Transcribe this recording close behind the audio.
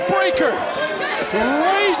Breaker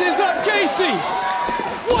raises up Gacy.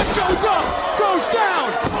 What goes up goes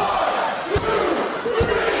down.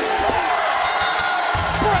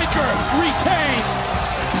 Breaker retains.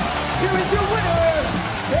 Here is your winner,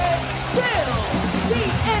 and still the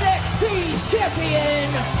NXT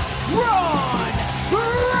champion, Bron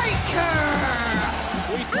Breakker.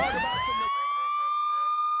 We talk about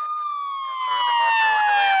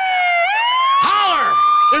Holler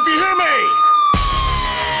if you hear me.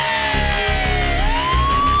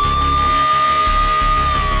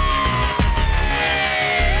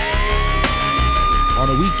 On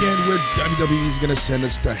a weekend where WWE is going to send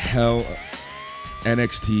us to hell,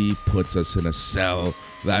 NXT puts us in a cell.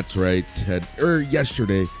 That's right, Ted.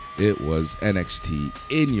 Yesterday, it was NXT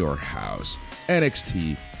in your house.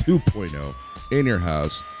 NXT 2.0 in your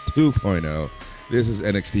house 2.0. This is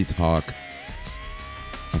NXT Talk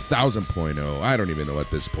 1000.0. I don't even know at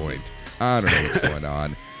this point. I don't know what's going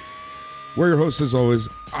on. We're your hosts as always.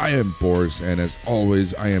 I am Boris, and as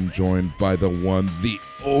always, I am joined by the one, the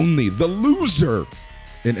only, the loser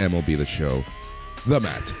in MLB The Show, the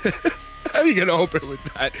Matt. How are you going to open with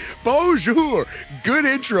that? Bonjour. Good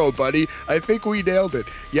intro, buddy. I think we nailed it.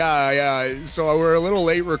 Yeah. So we're a little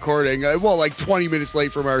late recording. Like 20 minutes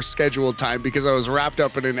late from our scheduled time because I was wrapped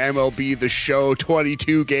up in an MLB The Show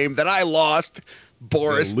 22 game that I lost.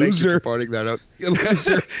 Boris, thank you for pointing that out.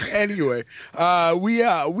 Loser. Anyway, we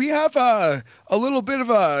have a little bit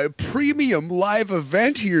of a premium live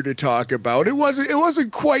event here to talk about. It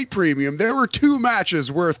wasn't quite premium. There were two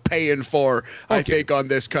matches worth paying for, I think, on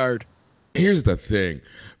this card. Here's the thing.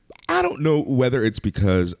 I don't know whether it's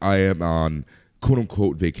because I am on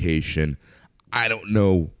quote-unquote vacation. I don't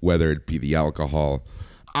know whether it be the alcohol.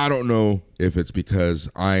 I don't know if it's because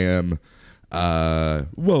I am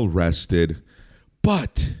well-rested.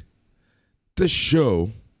 But the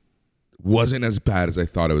show wasn't as bad as I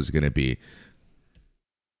thought it was going to be.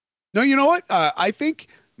 No, you know what? I think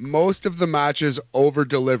most of the matches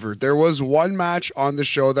over-delivered. There was one match on the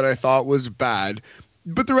show that I thought was bad,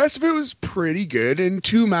 but the rest of it was pretty good, and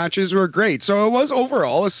two matches were great. So it was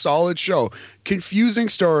overall a solid show. Confusing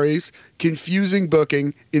stories, confusing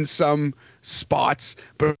booking in some spots,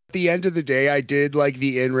 but at the end of the day, I did like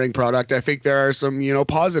the in-ring product. I think there are some,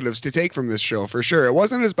 positives to take from this show for sure. It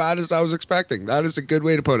wasn't as bad as I was expecting. That is a good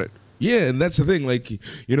way to put it. Yeah, and that's the thing.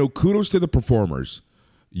 Kudos to the performers.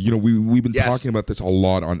 We've been talking about this a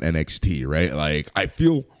lot on NXT, right? Like, I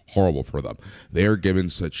feel horrible for them. They're given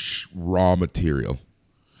such raw material,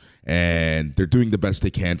 and they're doing the best they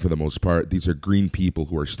can for the most part. These are green people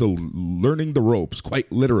who are still learning the ropes,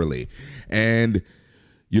 quite literally, and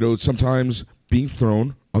sometimes being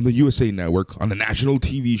thrown on the USA Network on a national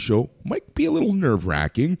TV show might be a little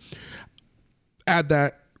nerve-wracking. Add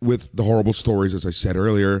that with the horrible stories, as I said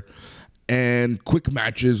earlier, and quick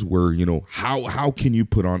matches where, how can you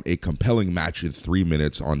put on a compelling match in 3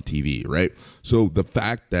 minutes on TV, right? So the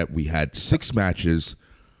fact that we had 6 matches,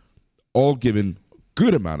 all given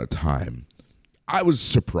good amount of time, I was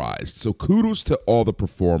surprised. So kudos to all the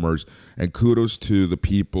performers and kudos to the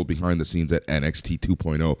people behind the scenes at NXT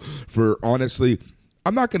 2.0 for honestly,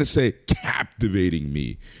 I'm not going to say captivating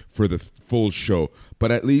me for the full show,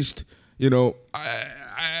 but at least,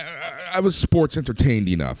 I was sports entertained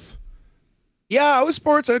enough. Yeah, I was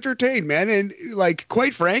sports entertained, man. And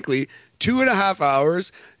quite frankly, 2.5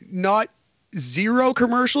 hours, not zero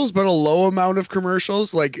commercials, but a low amount of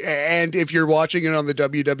commercials. And if you're watching it on the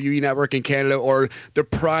WWE Network in Canada or the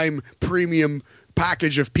Prime Premium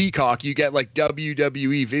package of Peacock, you get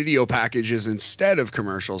WWE video packages instead of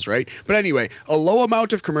commercials, right? But anyway, a low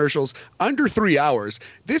amount of commercials, under 3 hours.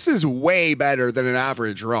 This is way better than an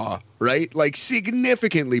average Raw, right?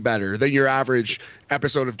 Significantly better than your average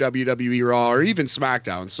episode of WWE Raw or even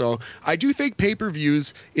SmackDown. So I do think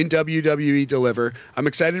pay-per-views in WWE deliver. I'm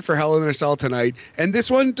excited for Hell in a Cell tonight, and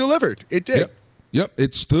this one delivered. It did. Yep.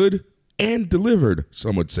 It stood and delivered,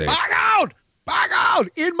 some would say. Back out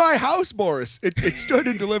in my house, Boris. It stood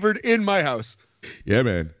and delivered in my house. Yeah,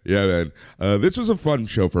 man. This was a fun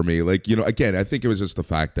show for me. Again, I think it was just the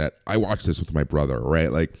fact that I watched this with my brother,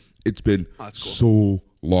 right? It's been so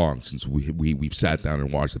long since we've sat down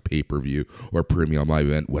and watched a pay-per-view or premium live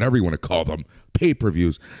event, whatever you want to call them,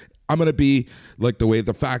 pay-per-views. I'm going to be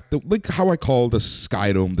how I call the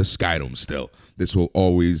Skydome still. This will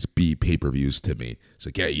always be pay-per-views to me, so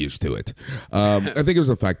get used to it. I think it was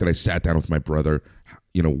the fact that I sat down with my brother,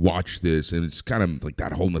 watched this, and it's kind of like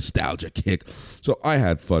that whole nostalgia kick. So I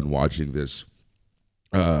had fun watching this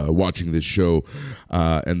show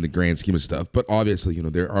and the grand scheme of stuff. But obviously,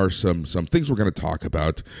 there are some things we're going to talk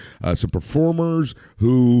about. Some performers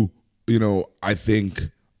who, I think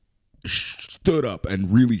stood up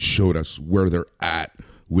and really showed us where they're at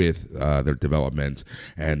with their development.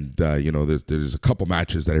 And, there's a couple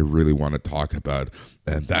matches that I really want to talk about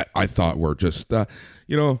and that I thought were just,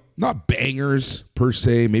 not bangers per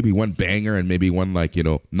se, maybe one banger and maybe one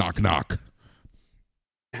knock, knock.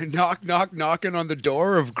 Knocking on the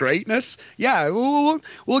door of greatness. Yeah,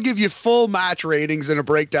 we'll give you full match ratings and a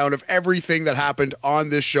breakdown of everything that happened on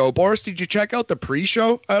this show. Boris, did you check out the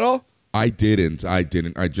pre-show at all? I didn't. I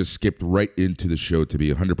just skipped right into the show, to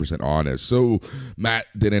be 100% honest. So, Matt,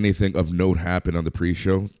 did anything of note happen on the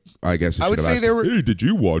pre-show? I guess I would say there were. Hey, did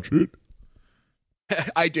you watch it?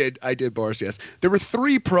 I did, Boris, yes. There were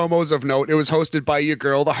 3 promos of note. It was hosted by your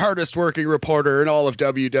girl, the hardest working reporter in all of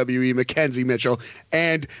WWE, Mackenzie Mitchell,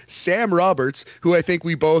 and Sam Roberts, who I think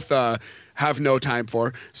we both have no time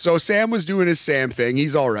for. So Sam was doing his Sam thing.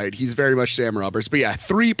 He's all right. He's very much Sam Roberts. But yeah,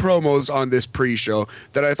 3 promos on this pre-show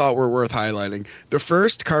that I thought were worth highlighting. The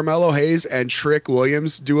first, Carmelo Hayes and Trick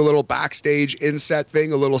Williams do a little backstage inset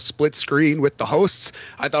thing, a little split screen with the hosts.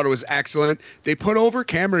 I thought it was excellent. They put over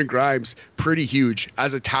Cameron Grimes pretty huge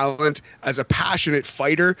as a talent, as a passionate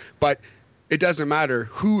fighter, but it doesn't matter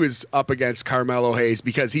who is up against Carmelo Hayes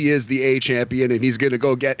because he is the A champion and he's going to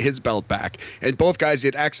go get his belt back. And both guys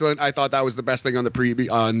did excellent. I thought that was the best thing on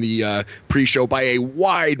the pre-show by a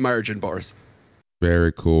wide margin, Boris.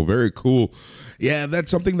 Very cool. Very cool. Yeah,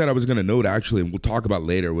 that's something that I was going to note, actually, and we'll talk about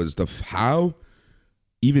later, was how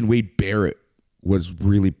even Wade Barrett was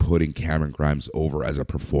really putting Cameron Grimes over as a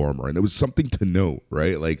performer. And it was something to note,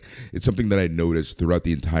 right? Like, it's something that I noticed throughout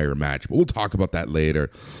the entire match. But we'll talk about that later.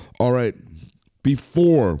 All right.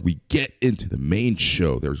 Before we get into the main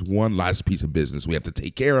show, there's one last piece of business we have to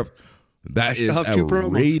take care of. That is our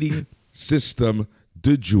rating system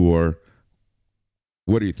du jour.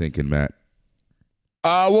 What are you thinking, Matt?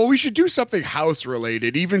 Well, we should do something house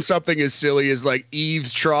related, even something as silly as like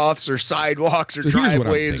eaves troughs or sidewalks or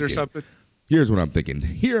driveways or something. Here's what I'm thinking.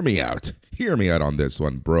 Hear me out. Hear me out on this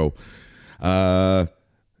one, bro.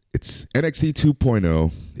 It's NXT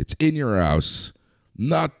 2.0. It's in your house.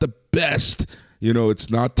 Not the best. It's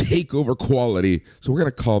not takeover quality. So we're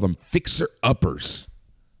going to call them fixer-uppers.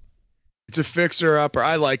 It's a fixer-upper.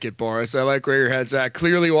 I like it, Boris. I like where your head's at.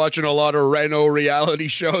 Clearly watching a lot of Reno reality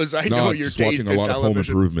shows. I know your taste in television. Watching a lot of Home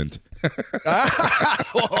Improvement.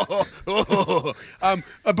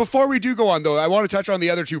 Before we do go on, though, I want to touch on the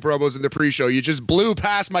other 2 promos in the pre-show. You just blew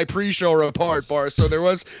past my pre-show report, Boris. So there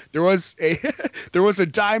was a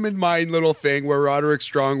diamond mine little thing where Roderick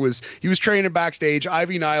Strong was training backstage.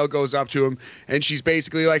 Ivy Nile goes up to him and she's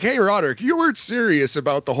basically like, "Hey, Roderick, you weren't serious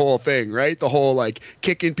about the whole thing, right? The whole like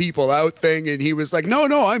kicking people out thing." And he was like, "No,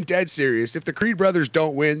 I'm dead serious. If the Creed brothers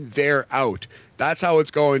don't win, they're out. That's how it's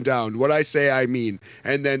going down. What I say, I mean."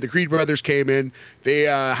 And then the Creed brothers came in. They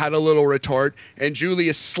had a little retort. And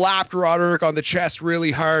Julius slapped Roderick on the chest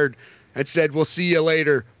really hard and said, "We'll see you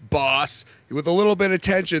later, boss," with a little bit of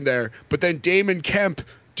tension there. But then Damon Kemp,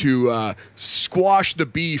 to squash the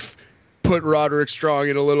beef, put Roderick Strong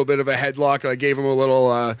in a little bit of a headlock. I gave him a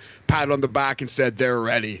little pat on the back and said, "They're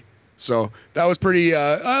ready." So that was pretty,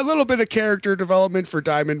 a little bit of character development for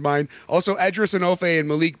Diamond Mine. Also, Edris Enofe and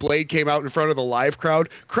Malik Blade came out in front of the live crowd.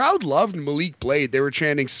 Crowd loved Malik Blade. They were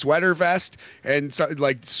chanting sweater vest and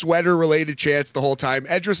sweater related chants the whole time.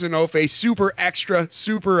 Edris Enofe, super extra,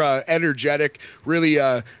 super energetic, really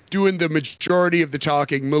doing the majority of the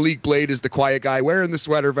talking. Malik Blade is the quiet guy wearing the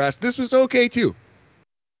sweater vest. This was okay too.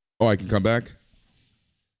 Oh, I can come back?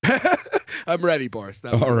 I'm ready, Boris.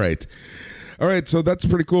 All right, so that's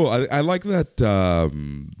pretty cool. I like that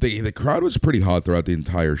the crowd was pretty hot throughout the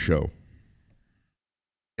entire show.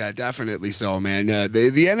 Yeah, definitely so, man.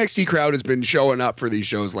 The NXT crowd has been showing up for these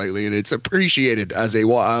shows lately, and it's appreciated as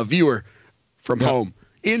a viewer from home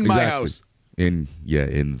in my house. In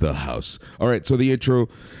the house. All right, so the intro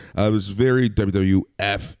was very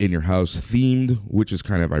WWF in your house themed, which is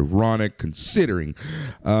kind of ironic considering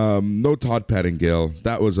no Todd Pettingill.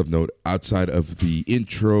 That was of note. Outside of the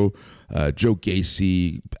intro, Joe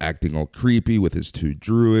Gacy acting all creepy with his 2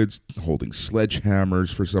 druids holding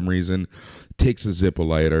sledgehammers for some reason, takes a Zippo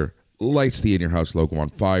lighter, lights the in your house logo on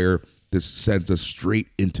fire. This sends us straight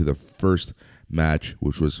into the first match,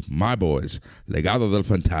 which was my boys, Legado del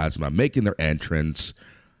Fantasma, making their entrance.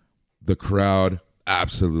 The crowd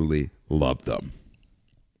absolutely loved them.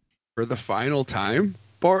 For the final time,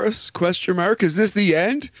 Boris? Question mark. Is this the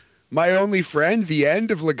end? My only friend, the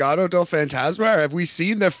end of Legado del Fantasma? Or have we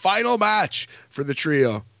seen the final match for the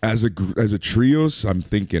trio? As a trios, I'm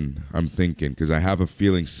thinking, because I have a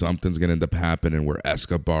feeling something's going to end up happening where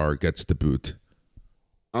Escobar gets the boot.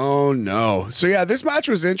 Oh, no. So, yeah, this match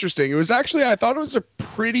was interesting. It was actually, I thought it was a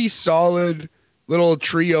pretty solid little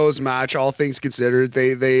trios match, all things considered.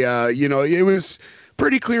 They it was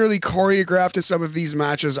pretty clearly choreographed as some of these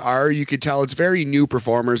matches are. You could tell it's very new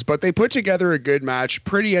performers, but they put together a good match,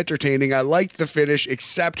 pretty entertaining. I liked the finish,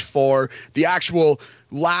 except for the actual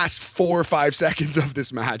last 4 or 5 seconds of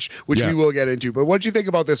this match, which we will get into. But what do you think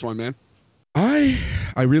about this one, man? I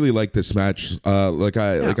really like this match. Like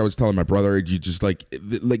I was telling my brother, you just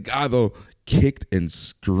Legado kicked and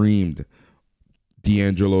screamed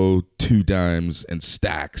D'Angelo, Two Dimes, and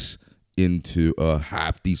Stacks into a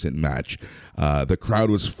half decent match. The crowd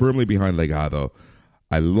was firmly behind Legado.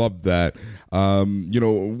 I love that.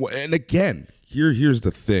 And again, here's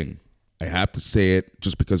the thing. I have to say it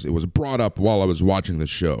just because it was brought up while I was watching the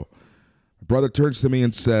show. My brother turns to me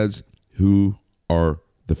and says, "Who are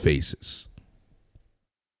the faces?"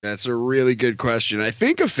 That's a really good question. I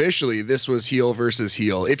think officially this was heel versus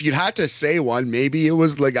heel. If you'd had to say one, maybe it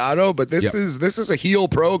was Legado, but this is a heel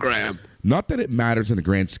program. Not that it matters in the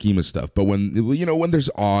grand scheme of stuff, but when there's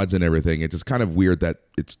odds and everything, it's just kind of weird that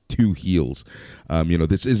it's two heels.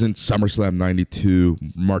 This isn't SummerSlam 92,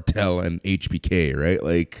 Martel and HBK, right?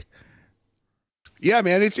 Like, yeah,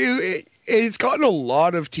 man, it's gotten a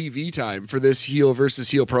lot of TV time for this heel versus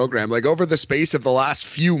heel program. Like over the space of the last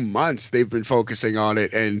few months, they've been focusing on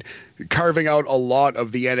it and carving out a lot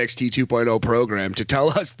of the NXT 2.0 program to tell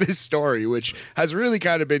us this story, which has really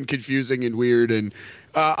kind of been confusing and weird and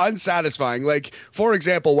unsatisfying. Like, for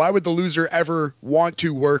example, why would the loser ever want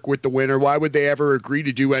to work with the winner? Why would they ever agree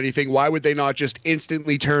to do anything? Why would they not just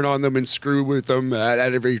instantly turn on them and screw with them at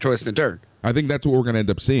every twist and turn? I think that's what we're going to end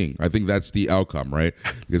up seeing. I think that's the outcome, right?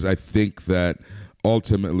 Because I think that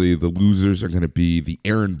ultimately the losers are going to be the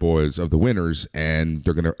errand boys of the winners, and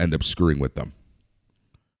they're going to end up screwing with them.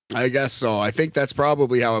 I guess so. I think that's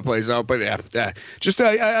probably how it plays out. But yeah, just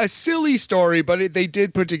a silly story, but they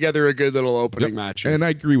did put together a good little opening match. And I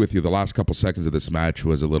agree with you. The last couple seconds of this match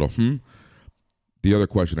was a little, The other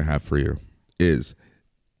question I have for you is,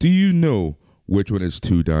 do you know which one is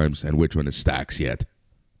Two Dimes and which one is Stacks yet?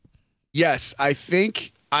 Yes, I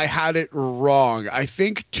think I had it wrong. I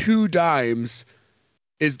think Two Dimes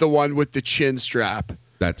is the one with the chin strap.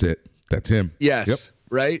 That's it. That's him. Yes. Yep.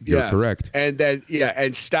 Right? You're correct. And then,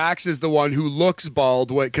 and Stacks is the one who looks bald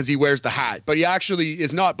because he wears the hat, but he actually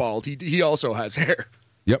is not bald. He also has hair.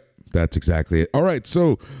 Yep, that's exactly it. All right,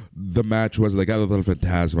 so the match was Legado del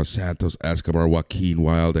Fantasma, Santos Escobar, Joaquin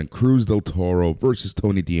Wilde, and Cruz del Toro versus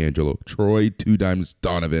Tony D'Angelo, Troy Two Dimes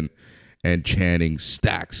Donovan, and Channing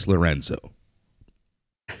Stacks Lorenzo.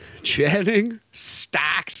 Channing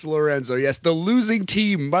Stacks Lorenzo. Yes, the losing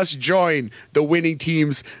team must join the winning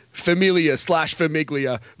team's Familia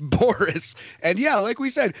Boris. And yeah, like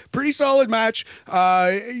we said, pretty solid match.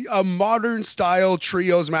 A modern style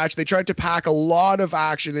trios match. They tried to pack a lot of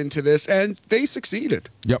action into this, and they succeeded.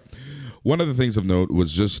 Yep. One of the things of note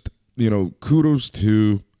was just, kudos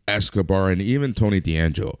to Escobar and even Tony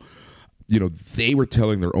D'Angelo. They were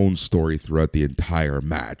telling their own story throughout the entire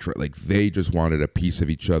match, right? Like, they just wanted a piece of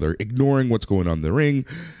each other, ignoring what's going on in the ring,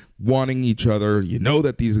 wanting each other.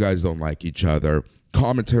 That these guys don't like each other.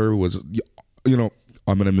 Commentary was, I'm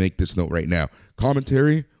going to make this note right now.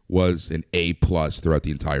 Commentary was an A+ throughout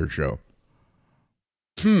the entire show.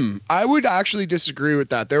 I would actually disagree with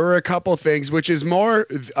that. There were a couple things, which is more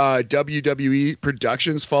WWE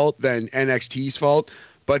Productions' fault than NXT's fault.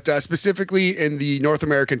 But specifically in the North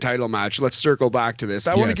American title match, let's circle back to this.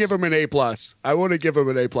 I want to give him an A+.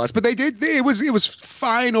 But they did. It was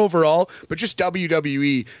fine overall. But just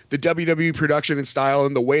WWE, the WWE production and style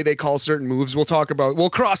and the way they call certain moves, we'll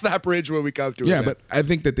cross that bridge when we come to it. Yeah, but I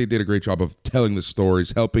think that they did a great job of telling the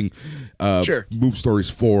stories, helping move stories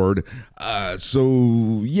forward.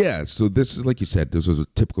 So this is, like you said, this was a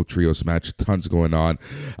typical trios match. Tons going on.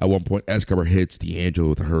 At one point, Escobar hits D'Angelo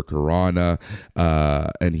with a Hurricanrana.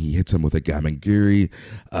 And he hits him with a Gamengiri.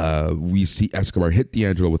 We see Escobar hit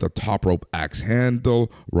D'Angelo with a top rope axe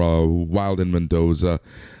handle. Wilde and Mendoza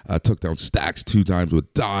took down Stacks 2 times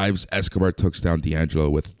with dives. Escobar took down D'Angelo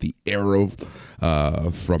with the arrow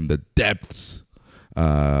from the depths.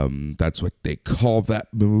 That's what they call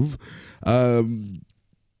that move.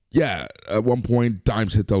 At one point,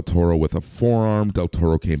 Dimes hit Del Toro with a forearm. Del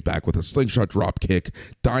Toro came back with a slingshot drop kick.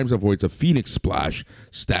 Dimes avoids a Phoenix splash.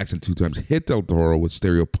 Stacks and 2 times hit Del Toro with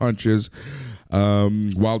stereo punches.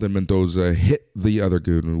 Wilde and Mendoza hit the other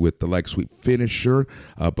goon with the leg sweep finisher,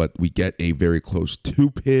 but we get a very close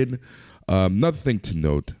 2-pin. Another thing to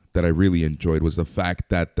note that I really enjoyed was the fact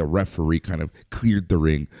that the referee kind of cleared the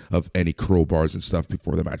ring of any crowbars and stuff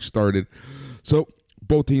before the match started. So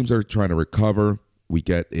both teams are trying to recover. We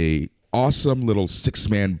get a awesome little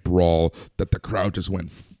 6-man brawl that the crowd just went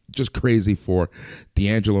just crazy for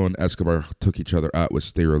D'Angelo and Escobar took each other out with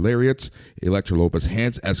stereo lariats. Elektra Lopez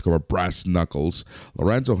hands Escobar brass knuckles.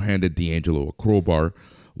 Lorenzo handed D'Angelo a crowbar.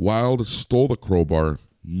 Wilde stole the crowbar,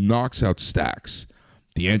 knocks out Stacks.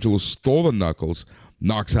 D'Angelo stole the knuckles,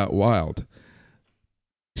 knocks out Wilde.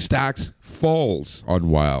 Stacks falls on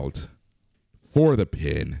Wilde for the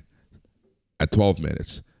pin at 12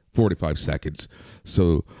 minutes, 45 seconds.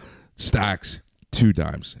 So Stacks, 2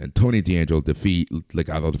 dimes, and Tony D'Angelo defeat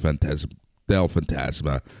Legado del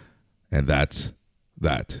Fantasma, and that's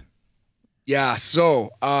that. Yeah, so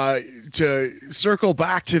to circle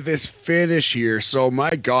back to this finish here, so my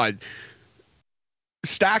God,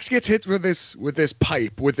 Stacks gets hit with this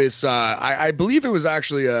pipe, with this I believe it was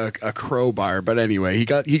actually a crowbar, but anyway, he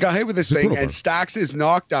got hit with this thing, and Stacks is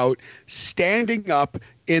knocked out standing up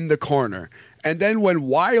in the corner. And then when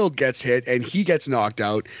Wilde gets hit and he gets knocked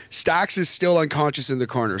out, Stacks is still unconscious in the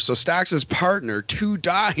corner. So Stacks' partner, 2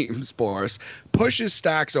 dimes, Boris, pushes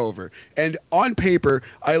Stacks over. And on paper,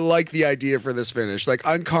 I like the idea for this finish. Like,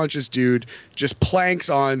 unconscious dude just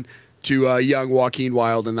planks on to young Joaquin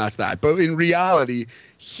Wilde, and that's that. But in reality,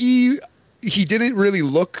 he didn't really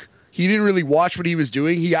look... He didn't really watch what he was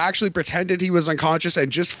doing. He actually pretended he was unconscious and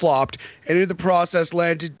just flopped, and in the process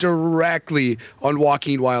landed directly on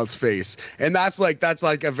Joaquin Wilde's face. And that's like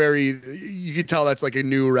a very, you can tell that's like a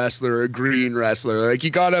new wrestler, a green wrestler. Like,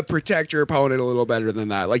 you gotta protect your opponent a little better than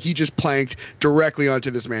that. Like, he just planked directly onto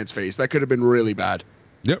this man's face. That could have been really bad.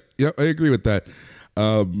 Yep, I agree with that.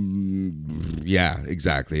 Yeah,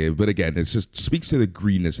 exactly. But again, it just speaks to the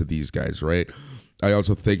greenness of these guys, right? I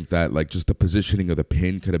also think that like just the positioning of the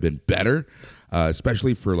pin could have been better,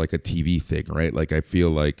 especially for like a TV thing, right? Like, I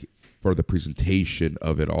feel like for the presentation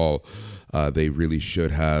of it all, they really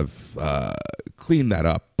should have cleaned that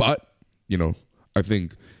up. But, you know, I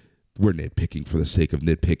think we're nitpicking for the sake of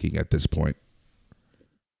nitpicking at this point.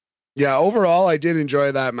 Yeah, overall, I did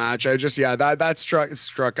enjoy that match. I just, that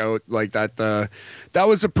struck out like that. That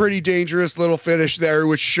was a pretty dangerous little finish there,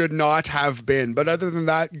 which should not have been. But other than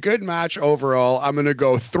that, good match overall. I'm going to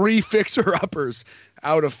go 3 fixer-uppers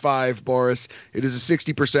out of 5, Boris. It is a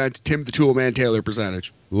 60% Tim the Toolman Taylor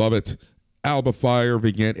percentage. Love it. Alba Fire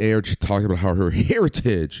Vignette aired. She talked about how her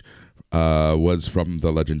heritage was from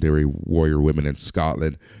the legendary warrior women in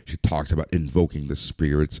Scotland. She talked about invoking the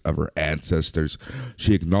spirits of her ancestors.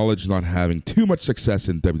 She acknowledged not having too much success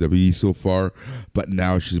in WWE so far, but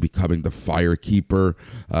now she's becoming the Fire Keeper.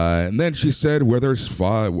 And then she said, where there's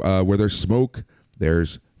smoke,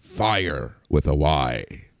 there's fire with a Y.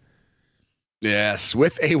 Yes,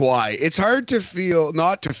 with a Y. It's hard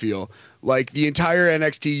not to feel like the entire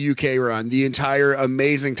NXT UK run, the entire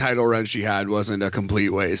amazing title run she had wasn't a complete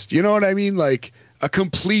waste. You know what I mean? Like, a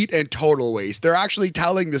complete and total waste. They're actually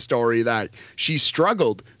telling the story that she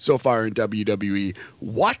struggled so far in WWE.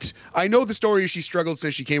 What? I know the story is she struggled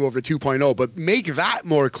since she came over to 2.0, but make that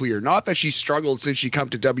more clear. Not that she struggled since she come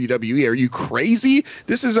to WWE. Are you crazy?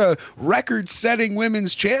 This is a record-setting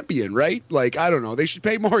women's champion, right? Like, I don't know. They should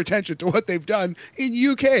pay more attention to what they've done in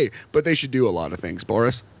UK, but they should do a lot of things,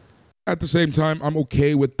 Boris. At the same time, I'm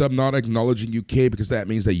okay with them not acknowledging UK because that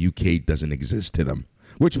means that UK doesn't exist to them,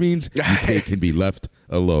 which means UK can be left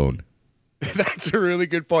alone. That's a really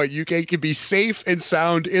good point. UK can be safe and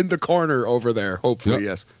sound in the corner over there, hopefully,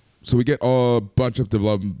 yes. So we get a bunch of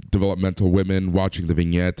developmental women watching the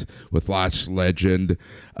vignette with Lash Legend,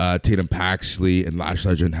 Tatum Paxley, and Lash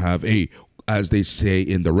Legend have a, as they say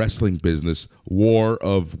in the wrestling business, war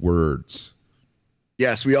of words.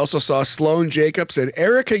 Yes, we also saw Sloane Jacobs and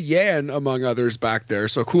Erica Yan, among others, back there.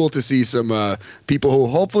 So cool to see some people who will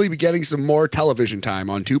hopefully be getting some more television time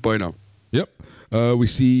on 2.0. Yep. We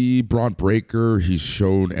see Braun Breaker. He's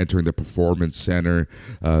shown entering the Performance Center.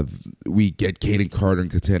 We get Kaden Carter and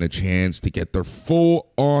Katana Chance to get their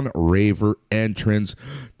full-on raver entrance.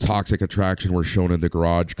 Toxic Attraction were shown in the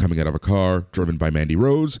garage coming out of a car driven by Mandy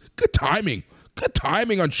Rose. Good timing. Good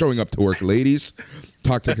timing on showing up to work, ladies.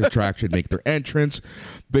 Toxic Attraction make their entrance.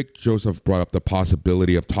 Vic Joseph brought up the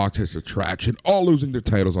possibility of Toxic Attraction all losing their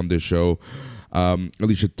titles on this show.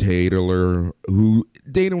 Alicia Taylor, who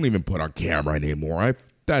they don't even put on camera anymore.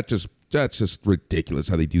 That's just ridiculous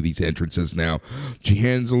how they do these entrances now. She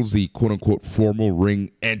handles the quote-unquote formal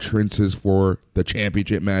ring entrances for the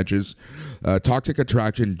championship matches. Toxic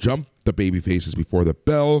Attraction jumped the baby faces before the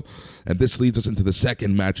bell, and this leads us into the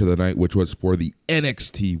second match of the night, which was for the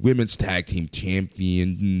NXT Women's Tag Team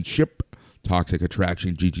Championship. Toxic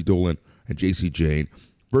Attraction, Gigi Dolan and JC Jane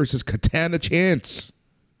versus Katana Chance.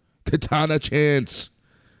 Katana Chance.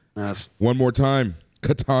 Yes. One more time.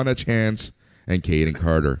 Katana Chance and Kaden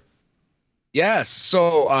Carter. Yes.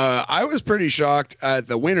 So I was pretty shocked at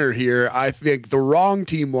the winner here. I think the wrong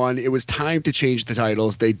team won. It was time to change the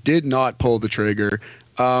titles. They did not pull the trigger.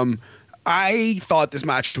 I thought this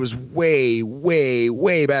match was way, way,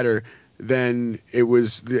 way better than it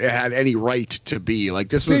had any right to be. Like,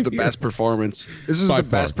 this was Same the here. best performance. This was By the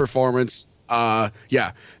best far. performance.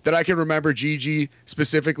 That I can remember Gigi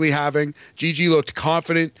specifically having. Gigi looked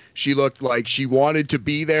confident. She looked like she wanted to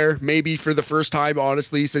be there. Maybe for the first time,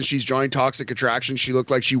 honestly, since she's joined Toxic Attraction, she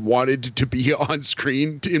looked like she wanted to be on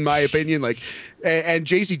screen, in my opinion. Like, and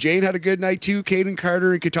JC Jane had a good night too. Kaden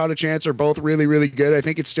Carter and Katana Chance are both really, really good. I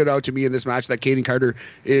think it stood out to me in this match that Kaden Carter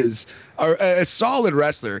is a solid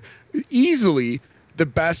wrestler, easily the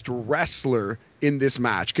best wrestler in this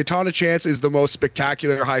match. Katana Chance is the most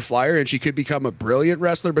spectacular high flyer, and she could become a brilliant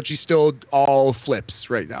wrestler, but she's still all flips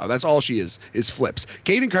right now. That's all she is flips.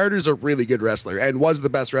 Kaden Carter's a really good wrestler and was the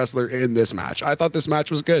best wrestler in this match. I thought this match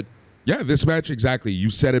was good. Yeah, this match, exactly. You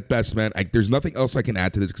said it best, man. There's nothing else I can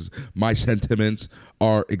add to this because my sentiments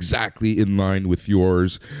are exactly in line with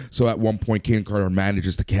yours. So at one point, Kaden Carter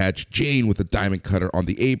manages to catch Jane with a diamond cutter on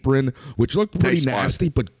the apron, which looked pretty Nice spot. nasty,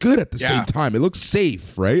 but good at the Yeah. same time. It looks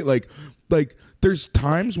safe, right? Like there's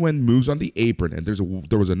times when moves on the apron, and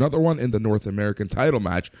there was another one in the North American title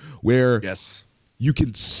match where Yes. you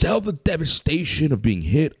can sell the devastation of being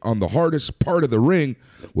hit on the hardest part of the ring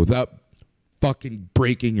without fucking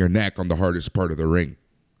breaking your neck on the hardest part of the ring.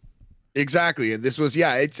 Exactly. And this was,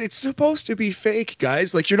 it's supposed to be fake,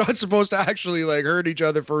 guys. Like, you're not supposed to actually like hurt each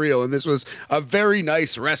other for real. And this was a very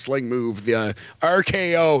nice wrestling move. The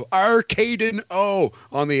RKO, Arcaden O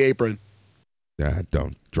on the apron.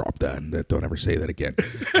 Don't drop that. Don't ever say that again.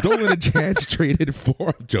 Dolan and Chance traded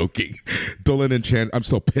for. I'm joking. Dolan and Chance. I'm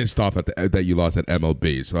still pissed off at that you lost at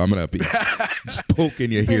MLB. So I'm gonna be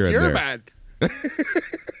poking you here and You're there. mad.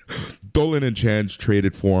 Dolan and Chance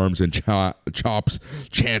traded forearms and chops.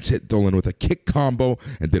 Chance hit Dolan with a kick combo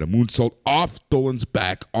and did a moonsault off Dolan's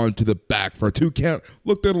back onto the back for a 2 count.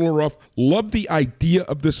 Looked a little rough. Loved the idea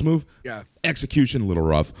of this move. Yeah. Execution a little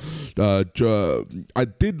rough. I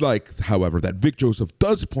did like, however, that Vic Joseph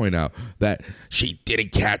does point out that she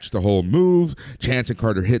didn't catch the whole move. Chance and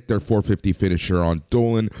Carter hit their 450 finisher on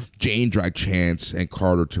Dolan. Jane dragged Chance and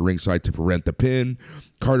Carter to ringside to prevent the pin.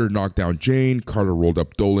 Carter knocked down Jane. Carter rolled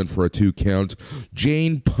up Dolan for a 2 count.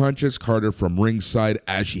 Jane punches Carter from ringside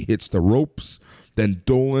as she hits the ropes. Then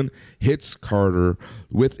Dolan hits Carter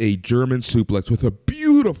with a German suplex with a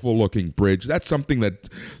beautiful looking bridge. That's something that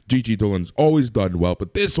Gigi Dolan's always done well,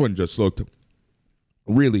 but this one just looked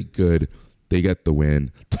really good. They get the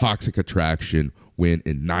win. Toxic Attraction win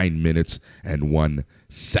in 9 minutes and 1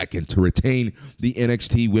 second to retain the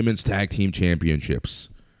NXT Women's Tag Team Championships.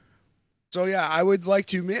 So yeah, I would like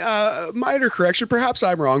to minor correction. Perhaps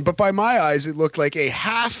I'm wrong, but by my eyes, it looked like a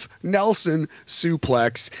half Nelson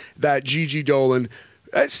suplex that Gigi Dolan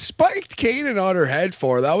spiked Kaden on her head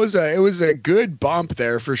for. It was a good bump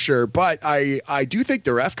there for sure. But I do think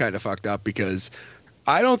the ref kind of fucked up because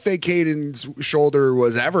I don't think Caden's shoulder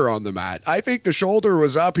was ever on the mat. I think the shoulder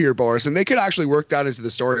was up here, Boris, and they could actually work that into the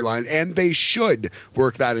storyline, and they should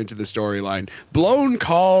work that into the storyline. Blown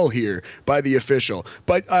call here by the official.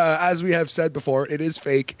 But as we have said before, it is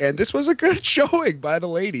fake, and this was a good showing by the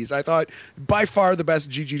ladies. I thought by far the best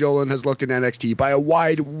Gigi Dolan has looked in NXT by a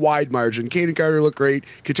wide margin. Kaden Carter looked great.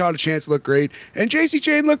 Katana Chance looked great. And JC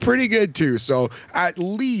Jane looked pretty good, too. So at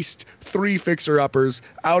least 3 fixer-uppers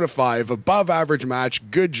out of 5. Above average match.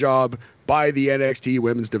 Good job by the NXT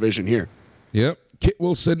women's division here. Yep. Kit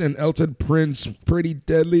Wilson and Elton Prince, Pretty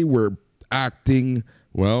Deadly, were acting,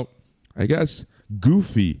 well, I guess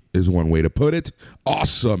goofy is one way to put it.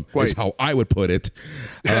 Awesome is how I would put it.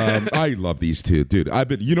 I love these two, dude. I've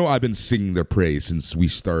been singing their praise since we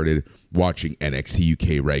started watching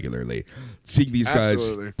NXT UK regularly. Seeing these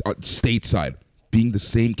Absolutely. guys stateside, being the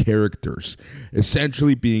same characters,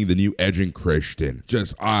 essentially being the new Edge and Christian.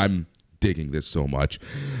 I'm digging this so much.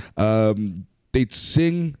 They'd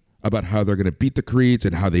sing about how they're going to beat the Creeds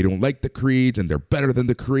and how they don't like the Creeds and they're better than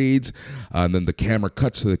the Creeds. And then the camera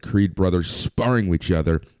cuts to the Creed brothers sparring with each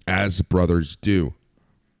other as brothers do.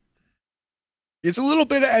 It's a little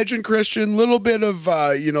bit of Edge and Christian, little bit of,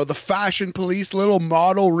 the Fashion Police, little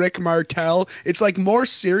model Rick Martel. It's like more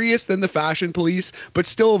serious than the Fashion Police, but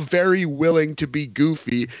still very willing to be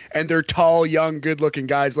goofy. And they're tall, young, good-looking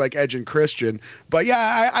guys like Edge and Christian. But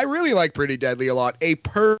yeah, I really like Pretty Deadly a lot. A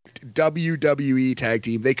perfect WWE tag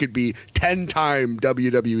team. They could be 10-time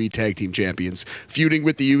WWE tag team champions, feuding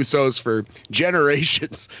with the Usos for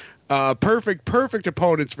generations. Perfect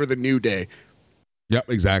opponents for the New Day. Yep,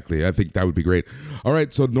 exactly. I think that would be great. All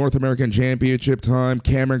right, so North American Championship time.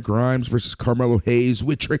 Cameron Grimes versus Carmelo Hayes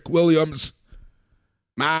with Trick Williams.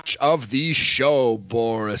 match of the show,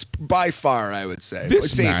 Boris. By far, I would say.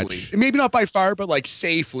 This safely. match, Maybe not by far, but like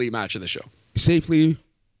safely match of the show. Safely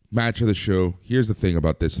match of the show. Here's the thing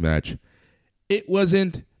about this match. It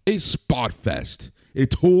wasn't a spot fest.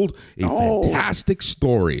 It told a fantastic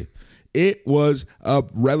story. It was a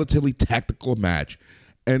relatively technical match.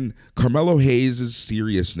 And Carmelo Hayes'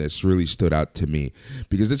 seriousness really stood out to me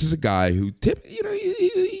because this is a guy who,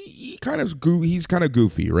 he's kind of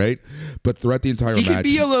goofy, right? But throughout the entire match, he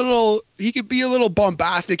could be a little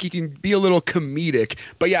bombastic. He can be a little comedic.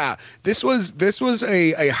 But yeah, this was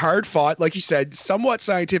a hard fought, like you said, somewhat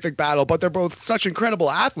scientific battle. But they're both such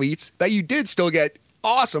incredible athletes that you did still get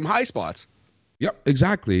awesome high spots. Yep,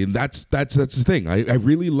 exactly. And that's the thing. I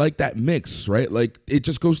really like that mix, right? Like, it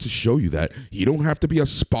just goes to show you that you don't have to be a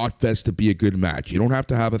spot fest to be a good match. You don't have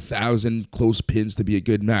to have 1,000 close pins to be a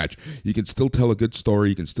good match. You can still tell a good story.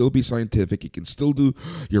 You can still be scientific. You can still do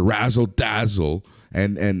your razzle dazzle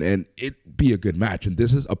and it be a good match. And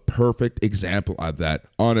this is a perfect example of that.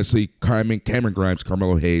 Honestly, Cameron Grimes,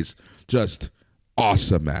 Carmelo Hayes, just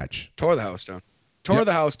awesome match. Tore the house down.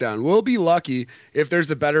 The house down. We'll be lucky if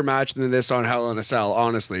there's a better match than this on Hell in a Cell,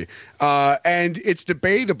 honestly. And it's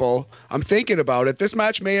debatable. I'm thinking about it. This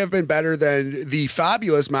match may have been better than the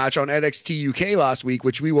fabulous match on NXT UK last week,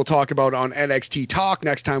 which we will talk about on NXT Talk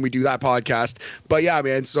next time we do that podcast. But yeah,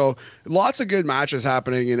 man, so lots of good matches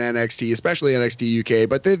happening in NXT, especially NXT UK.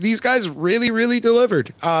 But these guys really, really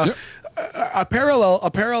delivered. A parallel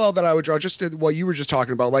that I would draw, just to what you were just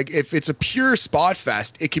talking about, like if it's a pure spot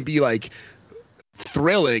fest, it can be like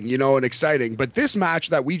thrilling, and exciting. But this match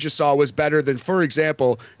that we just saw was better than, for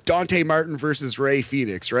example, Dante Martin versus Rey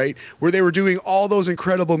Fenix, right? Where they were doing all those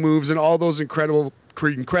incredible moves and all those incredible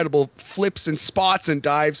flips and spots and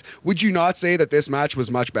dives. Would you not say that this match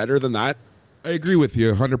was much better than that? I agree with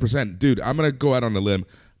you 100%. Dude, I'm going to go out on a limb.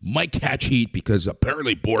 Might catch heat because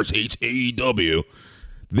apparently Boris hates AEW.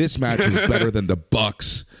 This match was better than the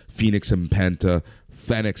Bucks, Phoenix and Penta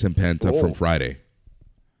from Friday.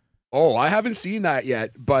 Oh, I haven't seen that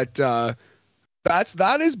yet, but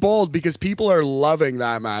that is bold because people are loving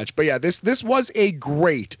that match. But yeah, this was a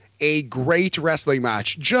great wrestling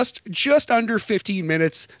match. Just under 15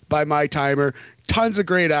 minutes by my timer. Tons of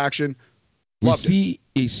great action. We see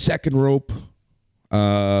a second rope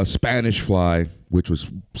Spanish fly, which was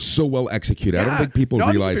so well executed. I don't think people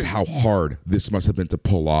realize how hard this must have been to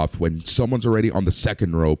pull off. When someone's already on the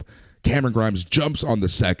second rope, Cameron Grimes jumps on the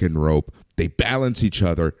second rope. They balance each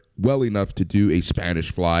other well enough to do a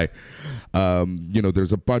Spanish fly.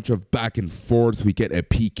 There's a bunch of back and forth. We get a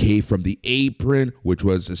PK from the apron, which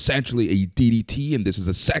was essentially a DDT, and this is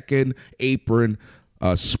the second apron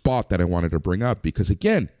spot that I wanted to bring up because,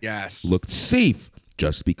 again, looked safe.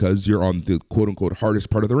 Just because you're on the quote-unquote hardest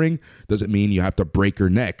part of the ring doesn't mean you have to break your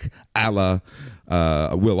neck, a la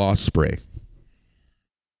Will Ospreay.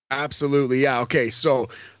 Absolutely, yeah. Okay, so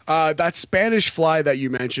that Spanish fly that you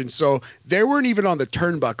mentioned, so they weren't even on the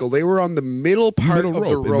turnbuckle. They were on the middle part of the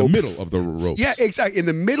rope. In the middle of the rope. Yeah, exactly. In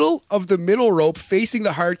the middle of the middle rope, facing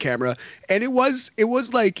the hard camera. And it was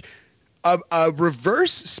like a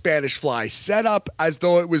reverse Spanish fly set up as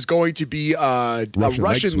though it was going to be a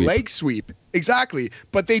Russian leg sweep. Exactly.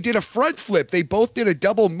 But they did a front flip. They both did a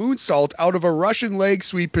double moonsault out of a Russian leg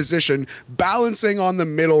sweep position, balancing on the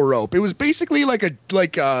middle rope. It was basically like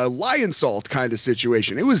a lion salt kind of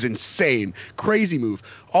situation. It was insane. Crazy move.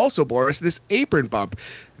 Also, Boris, this apron bump.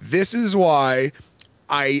 This is why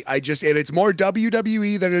I just, and it's more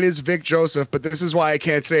WWE than it is Vic Joseph, but this is why I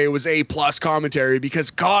can't say it was A+ commentary,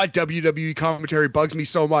 because God, WWE commentary bugs me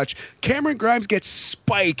so much. Cameron Grimes gets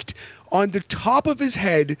spiked on the top of his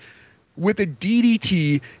head with a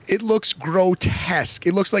DDT. It looks grotesque.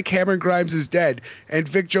 It looks like Cameron Grimes is dead. And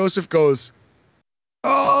Vic Joseph goes,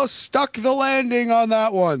 "Oh, stuck the landing on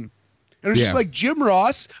that one." And it's just like Jim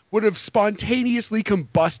Ross would have spontaneously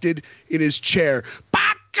combusted in his chair.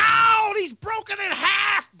 By God, he's broken in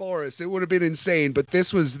half, Boris. It would have been insane. But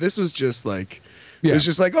this was just like, it was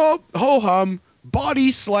just like, oh, ho hum,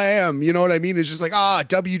 body slam. You know what I mean? It's just like,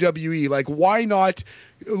 WWE. Like, why not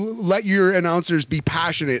let your announcers be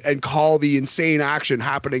passionate and call the insane action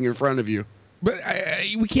happening in front of you? But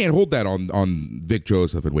we can't hold that on Vic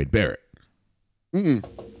Joseph and Wade Barrett.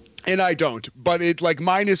 And I don't, but it's like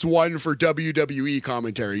 -1 for WWE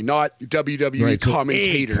commentary, not WWE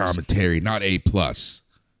commentators. So commentary, not A+.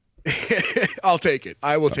 I'll take it.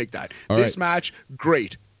 I will take that. This match,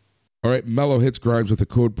 great. All right, Mello hits Grimes with a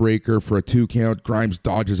code breaker for a 2 count. Grimes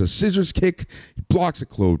dodges a scissors kick, blocks a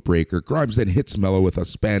code breaker. Grimes then hits Mello with a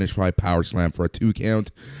Spanish fly power slam for a 2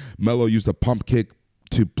 count. Mello used a pump kick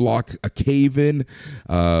to block a cave-in,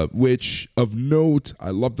 which of note,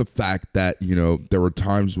 I love the fact that, there were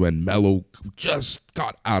times when Melo just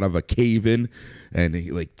got out of a cave-in and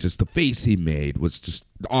just the face he made was just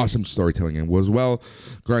awesome storytelling. And was well,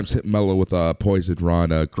 Grimes hit Melo with a poison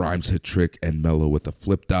rana, Grimes hit Trick and Melo with a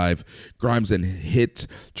flip dive. Grimes then hit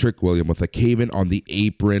Trick William with a cave-in on the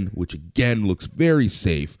apron, which again looks very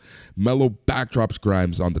safe. Melo backdrops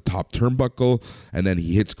Grimes on the top turnbuckle, and then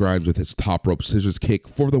he hits Grimes with his top rope scissors kick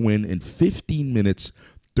for the win in 15 minutes,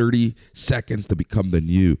 30 seconds to become the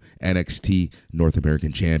new NXT North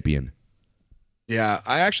American champion. Yeah,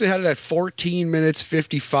 I actually had it at 14 minutes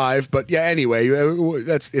 55, but yeah, anyway,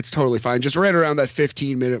 it's totally fine. Just right around that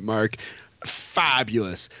 15-minute mark.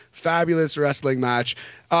 Fabulous wrestling match.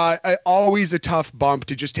 Always a tough bump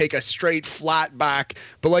to just take a straight flat back,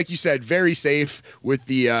 but like you said, very safe with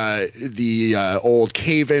the old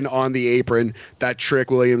cave-in on the apron that Trick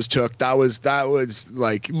Williams took. That was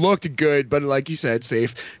like looked good, but like you said,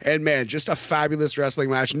 safe. And man, just a fabulous wrestling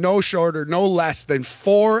match. No shorter, no less than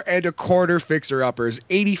 4 1/4 fixer uppers,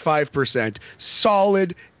 85%,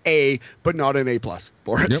 solid A, but not an A+. Boris.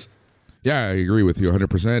 Yep. Yeah, I agree with you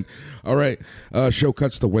 100%. All right. Show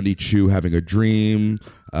cuts to Wendy Choo having a dream.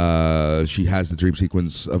 She has the dream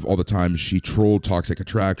sequence of all the times she trolled Toxic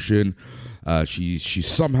Attraction. She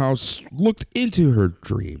somehow looked into her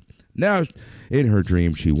dream. Now, in her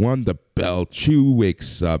dream, she won the belt. Choo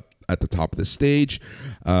wakes up at the top of the stage.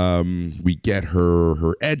 We get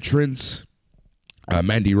her entrance.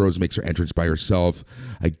 Mandy Rose makes her entrance by herself.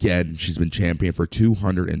 Again, she's been champion for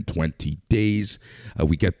 220 days.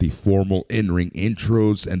 We get the formal in-ring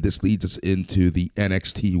intros, and this leads us into the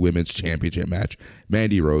NXT Women's Championship match.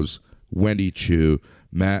 Mandy Rose, Wendy Choo.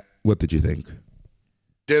 Matt, what did you think?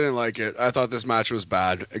 Didn't like it. I thought this match was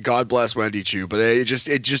bad. God bless Wendy Choo, but it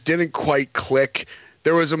just didn't quite click.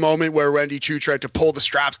 There was a moment where Wendy Choo tried to pull the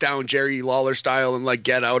straps down Jerry Lawler style and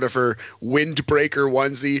get out of her windbreaker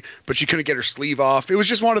onesie, but she couldn't get her sleeve off. It was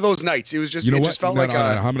just one of those nights. It was just, just felt like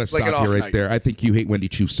I'm going to stop you right there. I think you hate Wendy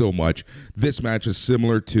Choo so much. This match is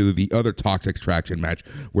similar to the other Toxic Attraction match,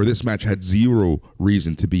 where this match had zero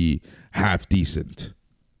reason to be half decent.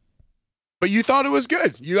 But you thought it was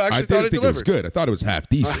good. You actually thought it delivered. It was good. I thought it was half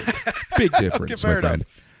decent. Big difference, my friend.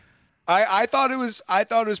 I thought it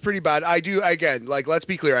was pretty bad. I do, again, let's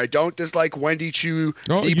be clear. I don't dislike Wendy Choo,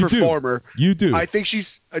 the performer. You do. I think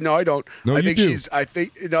she's no, I don't. No, I think you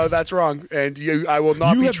do. No, that's wrong. And I will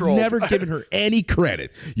not be trolled. You have never given her any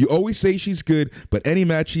credit. You always say she's good, but any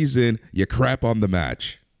match she's in, you crap on the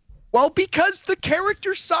match. Well, because the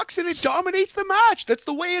character sucks and it dominates the match. That's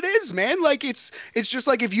the way it is, man. It's just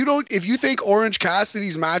like if you think Orange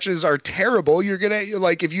Cassidy's matches are terrible, you're gonna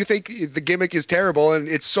if you think the gimmick is terrible and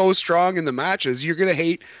it's so strong in the matches, you're gonna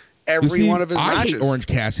hate every one of his matches. I hate Orange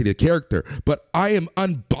Cassidy, the character, but I am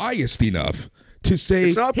unbiased enough to say,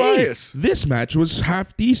 it's not biased. This match was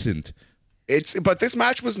half decent. But this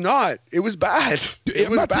match was not. It was bad. It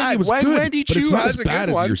was bad. Saying it was when good, Wendy but Choo it's not has as a bad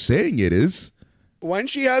good one, as you're saying it is. When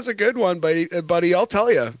she has a good one, buddy, I'll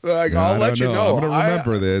tell you. I'll let you know. I'm going to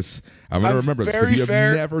remember this. I'm going to remember this because you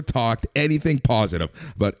have never talked anything positive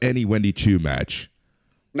about any Wendy Choo match.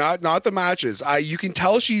 Not the matches. You can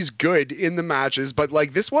tell she's good in the matches, but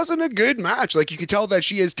this wasn't a good match. You can tell that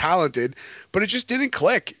she is talented, but it just didn't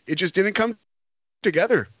click. It just didn't come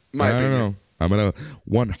together. I don't know. I'm going to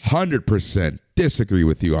 100% disagree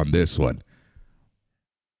with you on this one.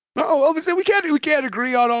 Oh, well, we can't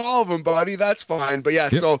agree on all of them, buddy. That's fine. But yeah,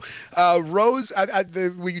 yep. So Rose,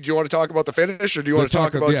 do you want to talk about the finish, or do you want to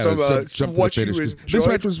talk about what you enjoyed? This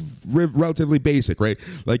match was relatively basic, right?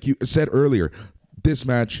 Like you said earlier, this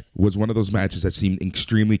match was one of those matches that seemed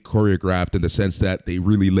extremely choreographed in the sense that they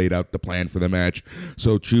really laid out the plan for the match.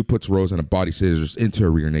 So Choo puts Rose on a body scissors into a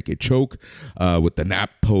rear naked choke with the nap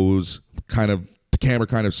pose, the camera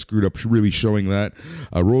kind of screwed up, really showing that.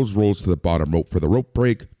 Rose rolls to the bottom rope for the rope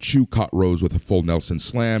break. Choo caught Rose with a full Nelson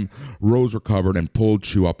slam. Rose recovered and pulled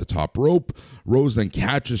Choo off the top rope. Rose then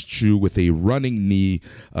catches Choo with a running knee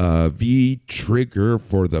V-trigger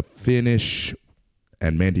for the finish.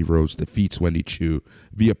 And Mandy Rose defeats Wendy Choo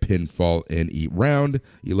via pinfall in round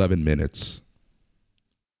 11 minutes.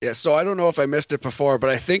 Yeah, so I don't know if I missed it before, but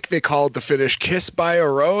I think they called the finish "Kiss by a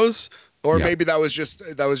Rose." Or maybe that was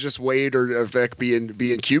just Wade or Vic being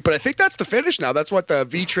cute, but I think that's the finish now. That's what the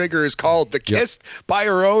V trigger is called. The Kissed by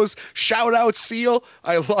a Rose. Shout out Seal.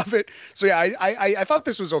 I love it. So yeah, I thought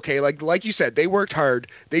this was okay. Like you said, they worked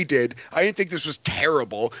hard. They did. I didn't think this was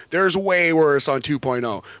terrible. There's way worse on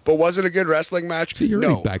 2.0. But was it a good wrestling match? See, you're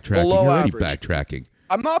already backtracking. You're already backtracking.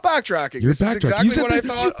 I'm not backtracking. You're this backtracking. is exactly what I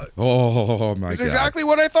thought. Oh my God. This is exactly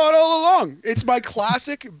what I thought all along. It's my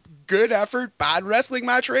classic good effort, bad wrestling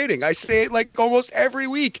match rating. I say it like almost every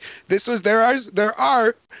week. There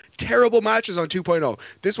are terrible matches on 2.0.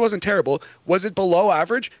 This wasn't terrible. Was it below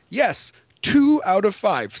average? Yes. 2 out of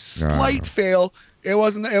 5. Slight fail. It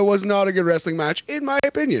was not a good wrestling match, in my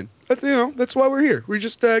opinion. But, that's why we're here. We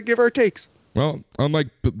just give our takes. Well, unlike,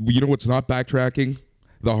 what's not backtracking?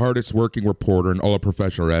 The hardest working reporter in all of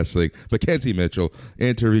professional wrestling, Mackenzie Mitchell,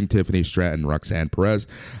 interviewing Tiffany Stratton and Roxanne Perez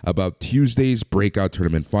about Tuesday's breakout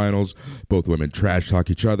tournament finals. Both women trash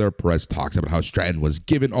talk each other. Perez talks about how Stratton was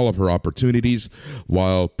given all of her opportunities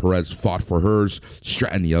while Perez fought for hers.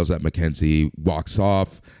 Stratton yells at Mackenzie, walks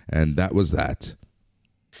off, and that was that.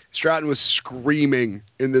 Stratton was screaming